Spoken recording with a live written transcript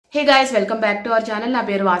Hey guys, welcome back to our channel. Na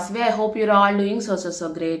peru vasavi. I hope you're all doing so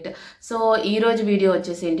great. So ee roju video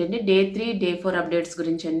vachesi entante day 3 day 4 updates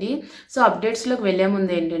gurinchi andi. So updates loki velle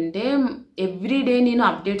mundu entante every day neenu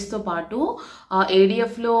updates tho paatu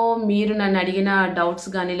ADF lo meeru nannu adigina doubts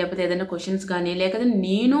gaani lepothe edaina questions gaani lekade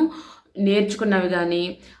neenu నేర్చుకున్నవి గాని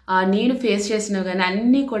నేను face చేసినవి గాని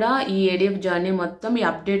అన్నీ కూడా ఈ ADF journey మొత్తం ఈ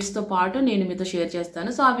updates తో పాటు నేను మీతో షేర్ చేస్తాను.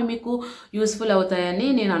 సో అవి మీకు యూస్ఫుల్ అవుతాయని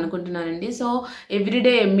నేను అనుకుంటున్నానండి. సో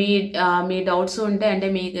ఎవ్రీడే మీ డౌట్స్ ఉంటాయి, అంటే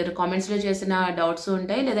మీ కామెంట్స్ లో చేసిన డౌట్స్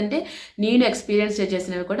ఉంటాయి, లేదంటే నేను ఎక్స్పీరియన్స్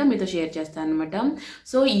చేసినవి కూడా మీతో షేర్ చేస్తాను అనమాట.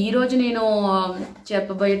 సో ఈ రోజు నేను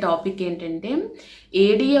చెప్పబోయే టాపిక్ ఏంటంటే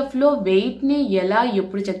ఏడిఎఫ్ లో వెయిట్ ని ఎలా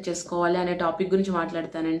ఎప్పుడు చెక్ చేసుకోవాలి అనే టాపిక్ గురించి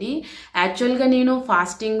మాట్లాడతానండి. యాక్చువల్ గా నేను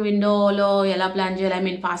ఫాస్టింగ్ విండోలో ఎలా ప్లాన్ చేయాలి, ఐ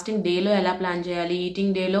మీన్ ఫాస్టింగ్ డేలో ఎలా ప్లాన్ చేయాలి,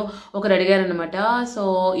 ఈటింగ్ డేలో ఒకరు అడిగారు అనమాట. సో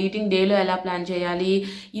ఈటింగ్ డేలో ఎలా ప్లాన్ చేయాలి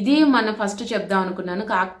ఇది మనం ఫస్ట్ చెప్దాం అనుకున్నాను.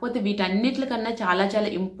 కాకపోతే వీటన్నిటికన్నా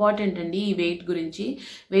చాలా ఇంపార్టెంట్ అండి ఈ వెయిట్ గురించి,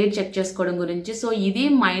 వెయిట్ చెక్ చేసుకోవడం గురించి. సో ఇది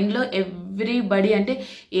మైండ్ లో ఎవ్రీబడి, అంటే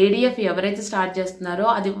ఏడిఎఫ్ ఎవరైతే స్టార్ట్ చేస్తున్నారో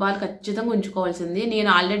అది వాళ్ళు ఖచ్చితంగా ఉంచుకోవాల్సింది.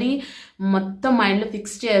 నేను ఆల్రెడీ మొత్తం మైండ్లో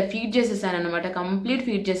ఫీడ్ చేసేసాను అనమాట, కంప్లీట్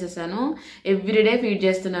ఫీడ్ చేసేసాను, ఎవ్రీడే ఫీడ్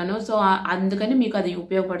చేస్తున్నాను. సో అందుకని మీకు అది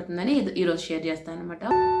ఉపయోగపడుతుందని ఈరోజు షేర్ చేస్తాను అనమాట.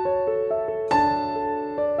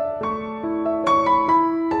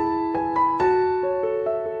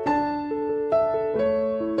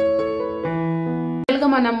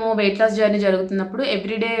 మనము వెయిట్ లాస్ జర్నీ జరుగుతున్నప్పుడు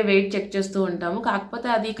ఎవ్రీడే వెయిట్ చెక్ చేస్తూ ఉంటాము, కాకపోతే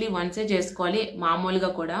అది వన్సే చేసుకోవాలి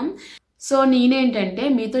మామూలుగా కూడా. సో నేనేంటంటే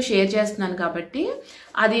మీతో షేర్ చేస్తున్నాను కాబట్టి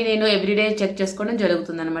అది నేను ఎవ్రీడే చెక్ చేసుకోవడం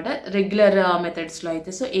జరుగుతుంది అనమాట రెగ్యులర్ మెథడ్స్లో అయితే.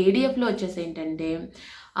 సో ఏడిఎఫ్లో వచ్చేసి ఏంటంటే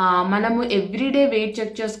మనము ఎవ్రీడే వెయిట్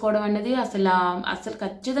చెక్ చేసుకోవడం అనేది అసలు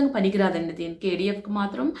ఖచ్చితంగా పనికిరాదండి. దీనికి ఏడిఎఫ్కి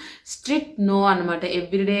మాత్రం స్ట్రిక్ట్ నో అనమాట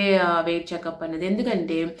ఎవ్రీడే వెయిట్ చెకప్ అనేది.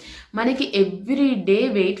 ఎందుకంటే మనకి ఎవ్రీడే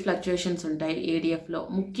వెయిట్ ఫ్లక్చుయేషన్స్ ఉంటాయి ఏడిఎఫ్లో,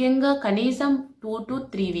 ముఖ్యంగా కనీసం 2 to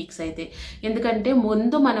 3 వీక్స్ అయితే. ఎందుకంటే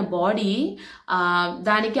ముందు మన బాడీ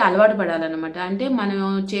దానికి అలవాటు పడాలన్నమాట. అంటే మనం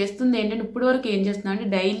చేస్తుంది ఏంటంటే ఇప్పటి వరకు ఏం చేస్తున్నాం అంటే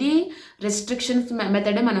డైలీ రెస్ట్రిక్షన్స్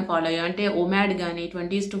మెథడే మనం ఫాలో అయ్యాం. అంటే OMAD కానీ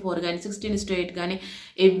 20:4 కానీ 16:8 కానీ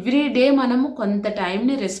ఎవ్రీ డే మనము కొంత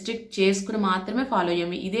టైంని రెస్ట్రిక్ట్ చేసుకుని మాత్రమే ఫాలో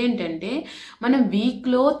అయ్యాము. ఇదేంటంటే మనం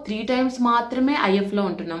వీక్లో 3 times మాత్రమే ఐఎఫ్లో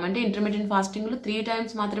ఉంటున్నాం, అంటే ఇంటర్మీడియట్ ఫాస్టింగ్లో 3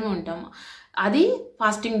 times మాత్రమే ఉంటాము. అది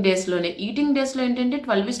ఫాస్టింగ్ డేస్లోనే. ఈటింగ్ డేస్లో ఏంటంటే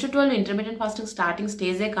 12:12 ఇంటర్మీడియట్ ఫాస్టింగ్ స్టార్టింగ్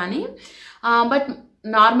స్టేజే, కానీ బట్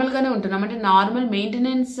నార్మల్గానే ఉంటున్నాం. అంటే నార్మల్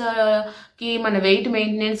మెయింటెనెన్స్కి మన వెయిట్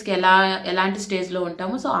మెయింటెనెన్స్కి ఎలాంటి స్టేజ్లో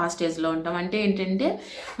ఉంటామో సో ఆ స్టేజ్లో ఉంటాం. అంటే ఏంటంటే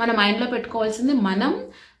మన మైండ్లో పెట్టుకోవాల్సింది మనం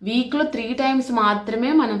వీక్లో 3 times మాత్రమే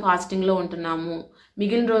మనం ఫాస్టింగ్లో ఉంటున్నాము,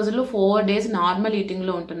 మిగిలిన రోజులు 4 days నార్మల్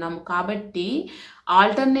ఈటింగ్లో ఉంటున్నాము. కాబట్టి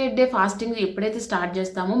ఆల్టర్నేట్ డే ఫాస్టింగ్ ఎప్పుడైతే స్టార్ట్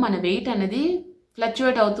చేస్తామో మన వెయిట్ అనేది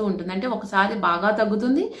ఫ్లక్చువేట్ అవుతూ ఉంటుంది. అంటే ఒకసారి బాగా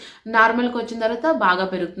తగ్గుతుంది, నార్మల్కి వచ్చిన తర్వాత బాగా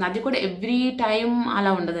పెరుగుతుంది. అది కూడా ఎవ్రీ టైం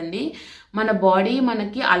అలా ఉండదండి, మన బాడీ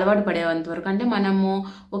మనకి అలవాటు పడేంత వరకు. అంటే మనము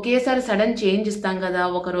ఒకేసారి సడన్ చేంజ్ ఇస్తాం కదా,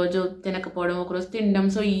 ఒకరోజు తినకపోవడం ఒకరోజు తినడం.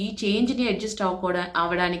 సో ఈ చేంజ్ని అడ్జస్ట్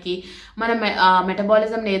అవ్వడానికి మన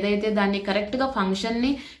మెటబాలిజంని ఏదైతే దాన్ని కరెక్ట్గా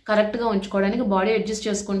ఫంక్షన్ని కరెక్ట్గా ఉంచుకోవడానికి బాడీ అడ్జస్ట్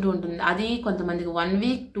చేసుకుంటూ ఉంటుంది. అది కొంతమందికి 1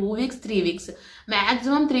 week 2 weeks 3 weeks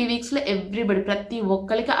maximum 3 weeksలో everybody ప్రతి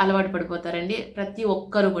ఒక్కరికి అలవాటు పడిపోతారండి. ప్రతి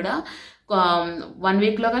ఒక్కరు కూడా 1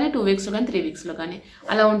 weekలో కానీ 2 weeksలో కానీ 3 weeksలో కానీ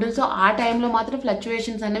అలా ఉంటుంది. సో ఆ టైంలో మాత్రం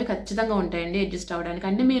ఫ్లక్చువేషన్స్ అనేవి ఖచ్చితంగా ఉంటాయండి అడ్జస్ట్ అవ్వడానికి.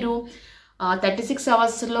 అంటే మీరు 36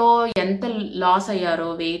 hours ఎంత లాస్ అయ్యారో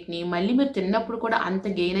వెయిట్ని మళ్ళీ మీరు తిన్నప్పుడు కూడా అంత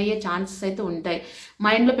గెయిన్ అయ్యే ఛాన్సెస్ అయితే ఉంటాయి.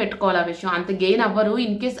 మైండ్లో పెట్టుకోవాలి ఆ విషయం. అంత గెయిన్ అవ్వరు,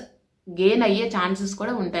 ఇన్ కేస్ గెయిన్ అయ్యే ఛాన్సెస్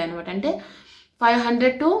కూడా ఉంటాయి అనమాట. అంటే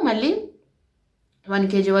 500 to మళ్ళీ 1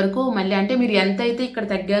 kg వరకు మళ్ళీ, అంటే మీరు ఎంత అయితే ఇక్కడ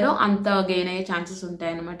తగ్గారో అంత గెయిన్ అయ్యే ఛాన్సెస్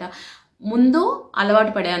ఉంటాయి అనమాట ముందు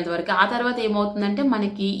అలవాటు పడేంతవరకు. ఆ తర్వాత ఏమవుతుందంటే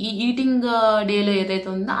మనకి ఈ ఈటింగ్ డేలో ఏదైతే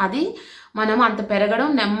ఉందో అది మనం అంత పెరగడం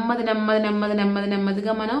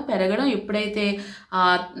నెమ్మదిగా మనం పెరగడం ఎప్పుడైతే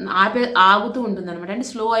ఆగుతూ ఉంటుంది అనమాట, అంటే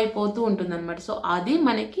స్లో అయిపోతూ ఉంటుంది అనమాట. సో అది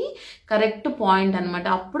మనకి కరెక్ట్ పాయింట్ అనమాట.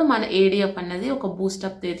 అప్పుడు మన ఏడిఎఫ్ అనేది ఒక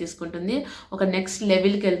బూస్టప్ తీసుకుంటుంది, ఒక నెక్స్ట్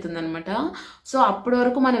లెవెల్కి వెళ్తుంది అనమాట. సో అప్పటి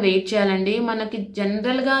వరకు మనం వెయిట్ చేయాలండి. మనకి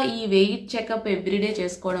జనరల్గా ఈ వెయిట్ చెకప్ ఎవ్రీడే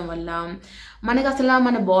చేసుకోవడం వల్ల మనకి అసలు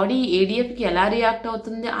మన బాడీ ఏడిఎఫ్కి ఎలా రియాక్ట్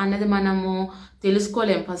అవుతుంది అన్నది మనము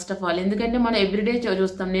తెలుసుకోలేం ఫస్ట్ ఆఫ్ ఆల్. ఎందుకంటే మనం ఎవ్రీడే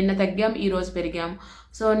చూస్తాం, నిన్న తగ్గాం ఈ రోజు పెరిగాం,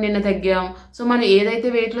 సో నిన్న తగ్గాం, సో మనం ఏదైతే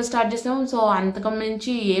వెయిట్లో స్టార్ట్ చేస్తామో సో అంతకం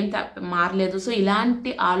నుంచి ఏం మారలేదు. సో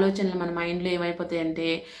ఇలాంటి ఆలోచనలు మన మైండ్లో ఏమైపోతాయంటే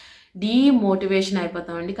డీమోటివేషన్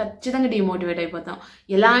అయిపోతామండి. ఖచ్చితంగా డీమోటివేట్ అయిపోతాం.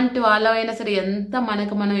 ఎలాంటి వాళ్ళైనా సరే ఎంత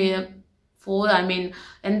మనం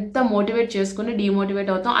ఎంత మోటివేట్ చేసుకుని డీమోటివేట్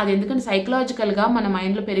అవుతాం. అది ఎందుకంటే సైకలాజికల్గా మన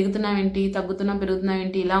మైండ్లో పెరుగుతున్నాం ఏంటి, పెరుగుతున్నాం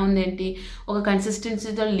ఏంటి, ఇలా ఉందేంటి, ఒక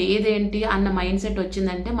కన్సిస్టెన్సీతో లేదేంటి అన్న మైండ్ సెట్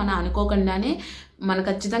వచ్చిందంటే మనం అనుకోకుండానే మనం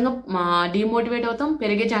ఖచ్చితంగా డిమోటివేట్ అవుతాం,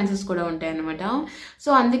 పెరిగే ఛాన్సెస్ కూడా ఉంటాయి అన్నమాట. సో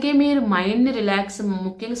అందుకే మీరు మైండ్ని రిలాక్స్,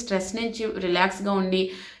 ముఖ్యంగా స్ట్రెస్ నుంచి రిలాక్స్గా ఉండి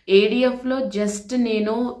ఏడిఎఫ్లో జస్ట్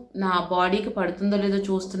నేను నా బాడీకి పడుతుందో లేదో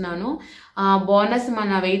చూస్తున్నాను, బోనస్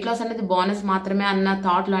మన వెయిట్ లాస్ అనేది బోనస్ మాత్రమే అన్న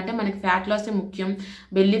థాట్లో, అంటే మనకి ఫ్యాట్ లాసే ముఖ్యం,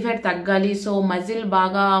 బెల్లీ ఫ్యాట్ తగ్గాలి, సో మజిల్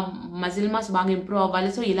మాస్ బాగా ఇంప్రూవ్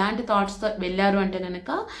అవ్వాలి, సో ఇలాంటి థాట్స్తో వెళ్ళారు అంటే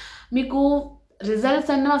కనుక మీకు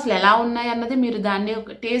రిజల్ట్స్ అన్నీ అసలు ఎలా ఉన్నాయి అన్నది మీరు దాన్ని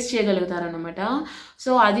టేస్ట్ చేయగలుగుతారనమాట.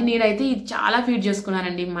 సో అది నేనైతే ఇది చాలా ఫీడ్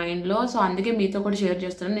చేసుకున్నానండి మైండ్లో. సో అందుకే మీతో కూడా షేర్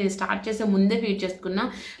చేస్తున్నాను. నేను స్టార్ట్ చేసే ముందే ఫీడ్ చేసుకున్నా.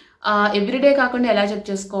 ఎవ్రీడే కాకుండా ఎలా చెక్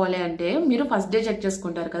చేసుకోవాలి అంటే, మీరు ఫస్ట్ డే చెక్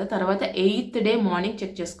చేసుకుంటారు కదా, తర్వాత 8th డే మార్నింగ్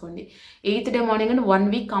చెక్ చేసుకోండి. 8th డే మార్నింగ్ అంటే 1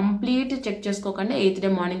 వీక్ కంప్లీట్ చెక్ చేసుకోకండి, 8th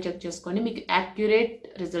డే మార్నింగ్ చెక్ చేసుకోండి, మీకు యాక్యురేట్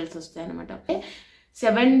రిజల్ట్స్ వస్తాయి అనమాట.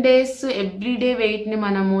 7 days ఎవ్రీడే వెయిట్ని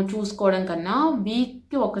మనము చూసుకోవడం కన్నా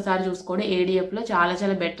వీక్కి ఒక్కసారి చూసుకోవడం ఏడిఎఫ్లో చాలా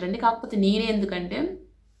చాలా బెటర్ అండి. కాకపోతే నేను ఎందుకంటే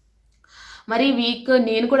మరి వీక్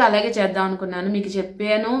నేను కూడా అలాగే చేద్దాం అనుకున్నాను, మీకు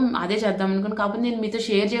చెప్పాను అదే చేద్దాం అనుకున్నాను, కాకపోతే నేను మీతో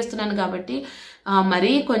షేర్ చేస్తున్నాను కాబట్టి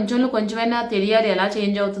మరీ కొంచెమైనా తెలియాలి ఎలా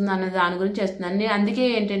చేంజ్ అవుతుందో అన్న దాని గురించి చేస్తున్నాను నేను. అందుకే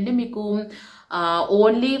ఏంటంటే మీకు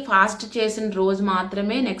ఓన్లీ ఫాస్ట్ చేసిన రోజు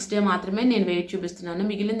మాత్రమే, నెక్స్ట్ డే మాత్రమే నేను వెయిట్ చూపిస్తున్నాను,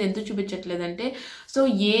 మిగిలింది ఎందుకు చూపించట్లేదంటే, సో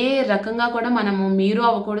ఏ రకంగా కూడా మనము మీరు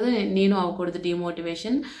అవ్వకూడదు, నేను అవ్వకూడదు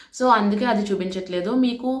డిమోటివేషన్, సో అందుకే అది చూపించట్లేదు.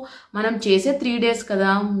 మీకు మనం చేసే 3 days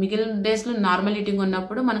కదా, మిగిలిన డేస్లో నార్మల్ ఈటింగ్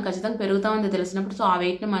ఉన్నప్పుడు మనం ఖచ్చితంగా పెరుగుతామని తెలిసినప్పుడు సో ఆ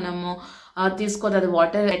వెయిట్ని మనము తీసుకోదు, అది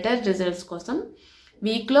బెటర్ రిజల్ట్స్ కోసం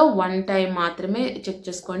వీక్లో 1 time మాత్రమే చెక్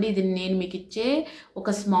చేసుకోండి. ఇది నేను మీకు ఇచ్చే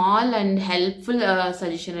ఒక స్మాల్ అండ్ హెల్ప్ఫుల్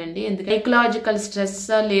సజెషన్ అండి. ఎందుకంటే సైకలాజికల్ స్ట్రెస్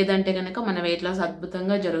లేదంటే కనుక మన వెయిట్ లాస్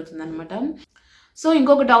అద్భుతంగా జరుగుతుంది అనమాట. సో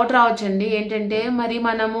ఇంకొక డౌట్ రావచ్చండి, ఏంటంటే మరి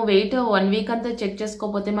మనము వెయిట్ 1 week అంతా చెక్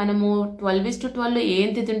చేసుకోకపోతే మనము 12:12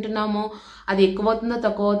 ఏంటి తింటున్నామో అది ఎక్కువ అవుతుందో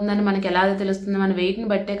తక్కువ అవుతుందని మనకి ఎలా తెలుస్తుంది, మన వెయిట్ని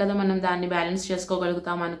బట్టే కదా మనం దాన్ని బ్యాలెన్స్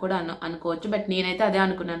చేసుకోగలుగుతాం అని కూడా అనుకోవచ్చు. బట్ నేనైతే అదే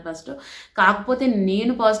అనుకున్నాను ఫస్ట్. కాకపోతే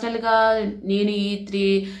నేను పర్సనల్గా నేను ఈ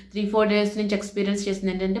 3-4 days నుంచి ఎక్స్పీరియన్స్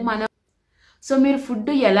చేసింది ఏంటంటే, సో మీరు ఫుడ్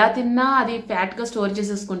ఎలా తిన్నా అది ఫ్యాట్గా స్టోర్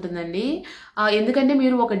చేసేసుకుంటుందండి. ఎందుకంటే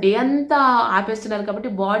మీరు ఒక డే అంతా ఆపేస్తున్నారు కాబట్టి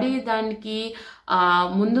బాడీ దానికి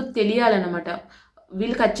ముందు తెలియాలన్నమాట.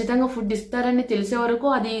 వీళ్ళు ఖచ్చితంగా ఫుడ్ ఇస్తారని తెలిసే వరకు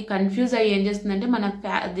అది కన్ఫ్యూజ్ అయ్యి ఏం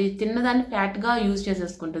చేస్తుందంటే అది తిన్నదాన్ని ఫ్యాట్గా use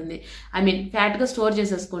చేసేసుకుంటుంది, ఫ్యాట్గా store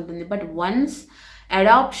చేసేసుకుంటుంది. But once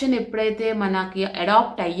adoption ఎప్పుడైతే మనకి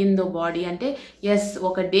అడాప్ట్ అయ్యిందో బాడీ, అంటే ఎస్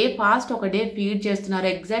ఒక డే ఫాస్ట్ ఒక డే ఫీడ్ చేస్తున్నారు,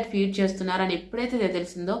 ఎగ్జాక్ట్ ఫీడ్ చేస్తున్నారు అని ఎప్పుడైతే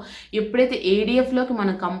తెలిసిందో, ఎప్పుడైతే ఏడిఎఫ్లోకి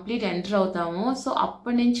మనం కంప్లీట్ ఎంటర్ అవుతామో, సో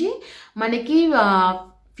అప్పటి నుంచి మనకి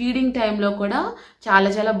ఫీడింగ్ టైంలో కూడా చాలా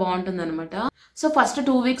చాలా బాగుంటుంది అనమాట. సో ఫస్ట్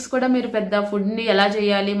 2 weeks కూడా మీరు పెద్ద ఫుడ్ని ఎలా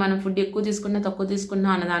చేయాలి, మనం ఫుడ్ ఎక్కువ తీసుకున్నా తక్కువ తీసుకున్నా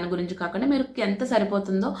అన్న దాని గురించి కాకుండా మీరు ఎంత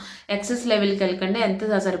సరిపోతుందో ఎక్సెస్ లెవెల్కి వెళ్ళకండి,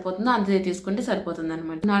 ఎంత సరిపోతుందో అంతే తీసుకుంటే సరిపోతుంది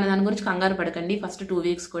అనమాట. దాని గురించి కంగారు పడకండి ఫస్ట్ 2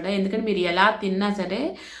 weeks కూడా, ఎందుకంటే మీరు ఎలా తిన్నా సరే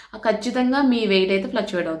ఖచ్చితంగా మీ వెయిట్ అయితే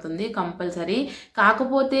ఫ్లక్చువేట్ అవుతుంది కంపల్సరీ.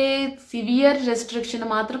 కాకపోతే సివియర్ రెస్ట్రిక్షన్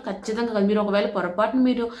మాత్రం ఖచ్చితంగా, మీరు ఒకవేళ పొరపాటున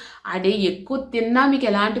మీరు ఆ డే ఎక్కువ తిన్నా మీకు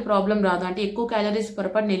ఎలాంటి ప్రాబ్లం రాదు, అంటే ఎక్కువ క్యాలరీస్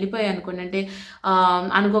పొరపాటున వెళ్ళిపోయాయి అనుకోండి, అంటే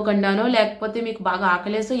అనుకోకుండానో లేకపోతే మీకు బాగా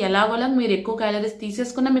ఆకలేసో ఎలాగోలా మీరు ఎక్కువ క్యాలరీస్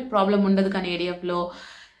తీసేసుకున్నా మీకు ప్రాబ్లం ఉండదు. కానీ ఏడిఎఫ్లో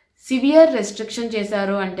సివియర్ రెస్ట్రిక్షన్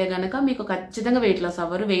చేశారు అంటే కనుక మీకు ఖచ్చితంగా వెయిట్ లాస్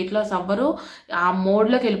అవ్వరు, ఆ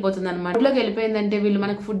మోడ్లోకి వెళ్ళిపోతుంది అనమాట. మోడ్లోకి వెళ్ళిపోయిందంటే వీళ్ళు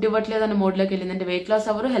మనకు ఫుడ్ ఇవ్వట్లేదు అన్న మోడ్లోకి వెళ్ళిందంటే వెయిట్ లాస్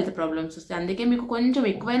అవ్వరు, హెల్త్ ప్రాబ్లమ్స్ వస్తాయి. అందుకే మీకు కొంచెం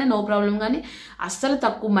ఎక్కువైనా నో ప్రాబ్లం, కానీ అస్సలు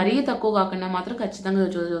మరీ తక్కువ కాకుండా మాత్రం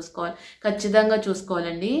ఖచ్చితంగా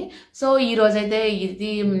చూసుకోవాలండి. సో ఈ రోజైతే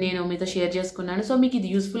ఇది నేను మీతో షేర్ చేసుకున్నాను. సో మీకు ఇది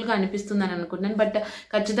యూస్ఫుల్గా అనిపిస్తుందని అనుకుంటున్నాను. బట్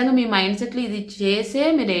ఖచ్చితంగా మీ మైండ్ సెట్లో ఇది చేసే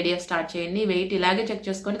మీరు ఏడిఎఫ్ స్టార్ట్ చేయండి. వెయిట్ ఇలాగే చెక్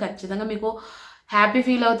చేసుకోండి, ఖచ్చితంగా మీకు హ్యాపీ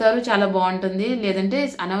ఫీల్ అవుతారు, చాలా బాగుంటుంది. లేదంటే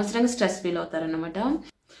అనవసరంగా స్ట్రెస్ ఫీల్ అవుతారు అన్నమాట.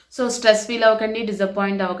 సో స్ట్రెస్ ఫీల్ అవ్వకండి,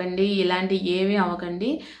 డిసప్పాయింట్ అవ్వకండి, ఇలాంటి ఏమీ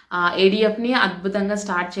అవ్వకండి. ఏడిఎఫ్ని అద్భుతంగా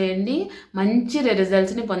స్టార్ట్ చేయండి, మంచి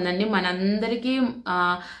రిజల్ట్స్ని పొందండి. మనందరికీ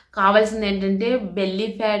కావాల్సింది ఏంటంటే బెల్లీ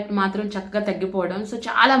ఫ్యాట్ మాత్రం చక్కగా తగ్గిపోవడం. సో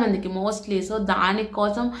చాలా మందికి మోస్ట్లీ, సో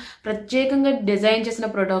దానికోసం ప్రత్యేకంగా డిజైన్ చేసిన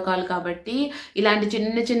ప్రోటోకాల్ కాబట్టి ఇలాంటి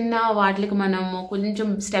చిన్న చిన్న వాటికి మనము కొంచెం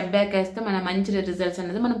స్టెప్ బ్యాక్ వేస్తే మన మంచి రిజల్ట్స్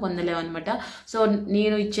అనేది మనం పొందలేము అనమాట. సో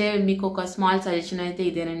నేను ఇచ్చే మీకు ఒక స్మాల్ సజెషన్ అయితే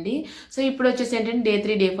ఇదేనండి. సో ఇప్పుడు వచ్చేసి ఏంటంటే day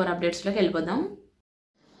 3 day 4 అప్డేట్స్లోకి వెళ్ళిపోదాం.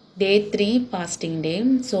 day 3 fasting day.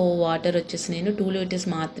 So water వచ్చేసి నేను 2 liters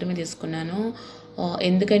మాత్రమే తీసుకున్నాను,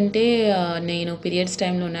 ఎందుకంటే నేను పీరియడ్స్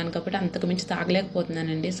టైంలో ఉన్నాను కాబట్టి అంతకు మించి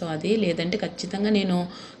తాగలేకపోతున్నానండి. సో అది లేదంటే ఖచ్చితంగా నేను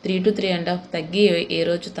 3 to 3.5 తగ్గి ఏ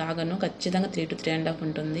రోజు తాగను, ఖచ్చితంగా 3 to 3.5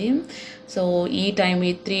 ఉంటుంది. సో ఈ టైం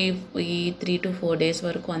ఈ 3 to 4 days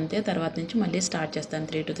వరకు అంతే, తర్వాత నుంచి మళ్ళీ స్టార్ట్ చేస్తాను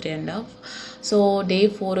 3 to 3.5. సో day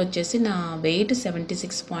 4 వచ్చేసి నా వెయిట్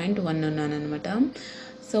 76.1 ఉన్నాను అనమాట.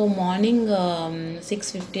 సో మార్నింగ్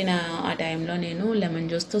 6:15 ఆ టైంలో నేను లెమన్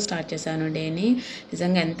జ్యూస్తో స్టార్ట్ చేశాను డేని.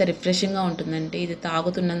 నిజంగా ఎంత రిఫ్రెషింగ్గా ఉంటుందంటే ఇది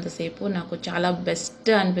తాగుతున్నంతసేపు నాకు చాలా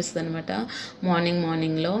బెస్ట్ అనిపిస్తుంది అనమాట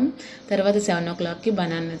మార్నింగ్లో. తర్వాత 7 o'clockకి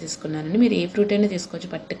బనానా తీసుకున్నానండి. మీరు ఏ ఫ్రూట్ అయినా తీసుకోవచ్చు,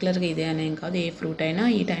 పర్టికులర్గా ఇదే అనేం కాదు, ఏ ఫ్రూట్ అయినా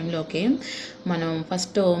ఈ టైంలో ఓకే.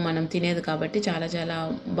 మనం తినేది కాబట్టి చాలా చాలా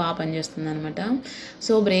బాగా పనిచేస్తుంది అనమాట.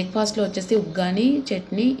 సో బ్రేక్ఫాస్ట్లో వచ్చేసి ఉగ్గాని,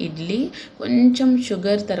 చట్నీ, ఇడ్లీ, కొంచెం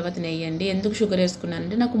షుగర్, తర్వాత నెయ్యి అండి. ఎందుకు షుగర్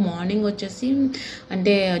వేసుకున్నానంటే నాకు మార్నింగ్ వచ్చేసి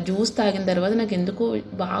అంటే జ్యూస్ తాగిన తర్వాత నాకు ఎందుకో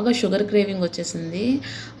బాగా షుగర్ క్రేవింగ్ వచ్చేసింది.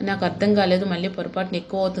 నాకు అర్థం కాలేదు, మళ్ళీ పొరపాటున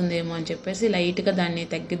ఎక్కువ అవుతుందేమో అని చెప్పేసి లైట్గా దాన్ని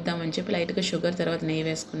తగ్గిద్దామని చెప్పి లైట్గా షుగర్ తర్వాత నెయ్యి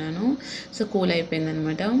వేసుకున్నాను. సో కూల్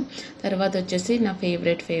అయిపోయిందనమాట. తర్వాత వచ్చేసి నా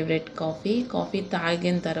ఫేవరెట్ కాఫీ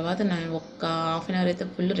తాగిన తర్వాత నేను ఒక్క హాఫ్ అన్ అవర్ అయితే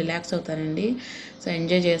ఫుల్ రిలాక్స్ అవుతానండి. సో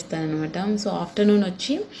ఎంజాయ్ చేస్తాను అనమాట. సో ఆఫ్టర్నూన్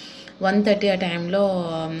వచ్చి 1:30 ఆ టైంలో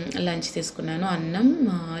లంచ్ తీసుకున్నాను. అన్నం,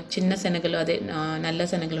 చిన్న శనగలు, అదే నల్ల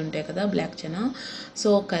శనగలు ఉంటాయి కదా, బ్లాక్ చనా,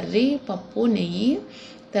 సో కర్రీ, పప్పు, నెయ్యి,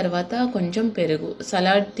 తర్వాత కొంచెం పెరుగు.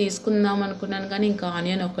 సలాడ్ తీసుకుందాం అనుకున్నాను కానీ ఇంకా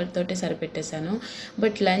ఆనియన్ ఒక్కటితోటే సరిపెట్టేశాను.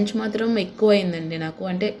 బట్ లంచ్ మాత్రం ఎక్కువ అయిందండి నాకు.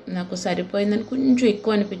 అంటే నాకు సరిపోయిందని కొంచెం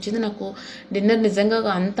ఎక్కువ అనిపించింది. నాకు డిన్నర్ నిజంగా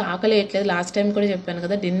అంత ఆకలి వేయట్లేదు. లాస్ట్ టైం కూడా చెప్పాను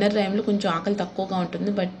కదా, డిన్నర్ టైంలో కొంచెం ఆకలి తక్కువగా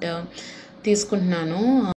ఉంటుంది, బట్ తీసుకుంటున్నాను.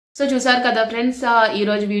 సో చూసారు కదా ఫ్రెండ్స్,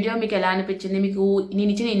 ఈరోజు వీడియో మీకు ఎలా అనిపించింది? మీకు నేను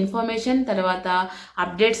ఇచ్చిన ఇన్ఫర్మేషన్ తర్వాత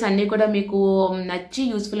అప్డేట్స్ అన్నీ కూడా మీకు నచ్చి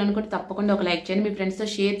యూస్ఫుల్ అనుకుంటే తప్పకుండా ఒక లైక్ చేయండి, మీ ఫ్రెండ్స్తో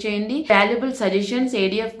షేర్ చేయండి. వాల్యుబుల్ సజెషన్స్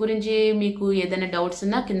ఏడిఎఫ్ గురించి మీకు ఏదైనా డౌట్స్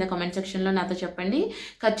ఉన్నా కింద కామెంట్ సెక్షన్లో నాతో చెప్పండి,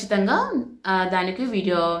 ఖచ్చితంగా దానికి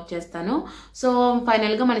వీడియో చేస్తాను. సో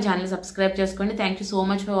ఫైనల్గా మన ఛానల్ సబ్స్క్రైబ్ చేసుకోండి. Thank you so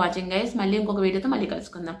much for watching guys. మళ్ళీ ఇంకొక వీడియోతో మళ్ళీ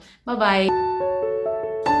కలుసుకుందాం. బాయ్.